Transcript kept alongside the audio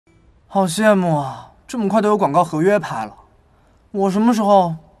好羡慕啊！这么快都有广告合约拍了，我什么时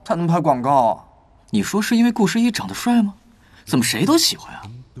候才能拍广告啊？你说是因为顾世一长得帅吗？怎么谁都喜欢啊？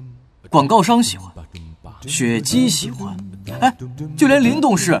广告商喜欢，雪姬喜欢，哎，就连林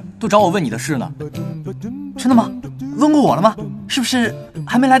董事都找我问你的事呢。真的吗？问过我了吗？是不是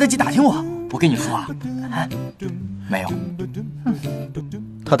还没来得及打听我？我跟你说啊，没有。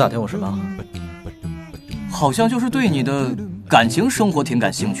他打听我什么？好像就是对你的感情生活挺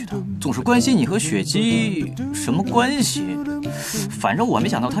感兴趣的，总是关心你和雪姬什么关系。反正我没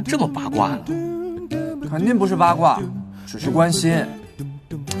想到他这么八卦呢。肯定不是八卦，只是关心。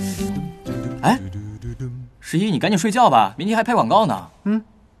哎，十一，你赶紧睡觉吧，明天还拍广告呢。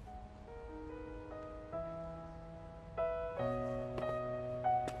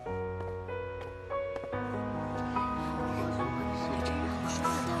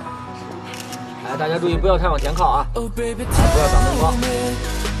来，大家注意，不要太往前靠啊，不要挡灯光。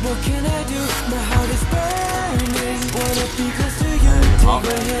好，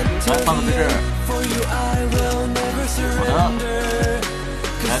来放个姿势。好的，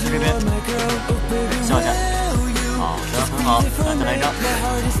来在这边笑一下。好的，很好，来再来一张。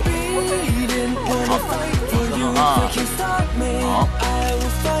好，很好啊。好，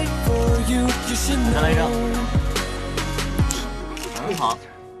再来一张。很好，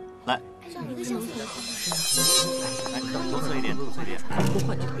来。来，多侧一点，多侧一点。多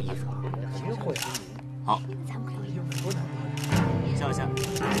换几套衣服，谁会啊？好，笑一下。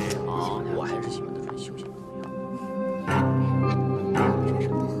好，我还是喜欢他穿休闲服。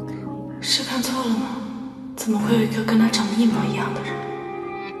是看错了吗？怎么会有一个跟他长得一模一样的人？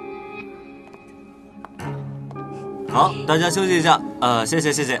好，大家休息一下。谢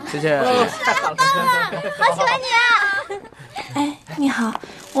谢。太棒了，好喜欢你啊！哎，你好，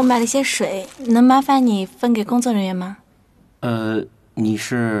我买了些水，能麻烦你分给工作人员吗？你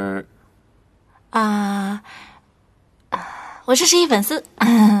是？我是十一粉丝。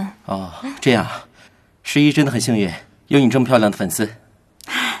哦，这样，十一真的很幸运，有你这么漂亮的粉丝。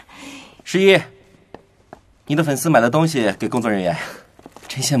十一，你的粉丝买了东西给工作人员，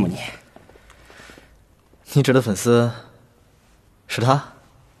真羡慕你。你指的粉丝是他？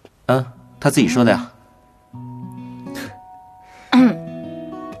他自己说的呀。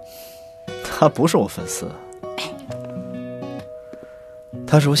他不是我粉丝，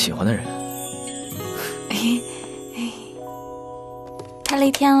他是我喜欢的人。拍了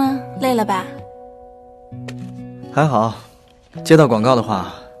一天了，累了吧？还好，接到广告的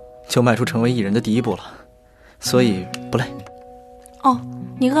话，就迈出成为艺人的第一步了，所以不累。哦，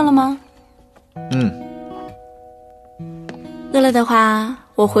你饿了吗？饿了的话，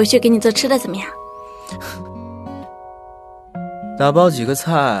我回去给你做吃的，怎么样？打包几个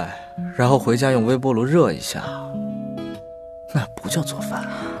菜，然后回家用微波炉热一下，那不叫做饭。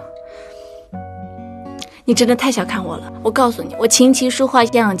你真的太小看我了，我告诉你，我琴棋书画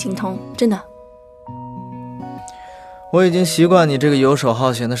样样精通，真的。我已经习惯你这个游手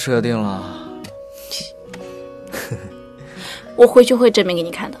好闲的设定了。我回去会证明给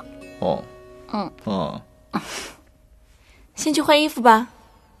你看的。先去换衣服吧。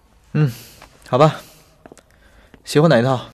好吧。喜欢哪一套？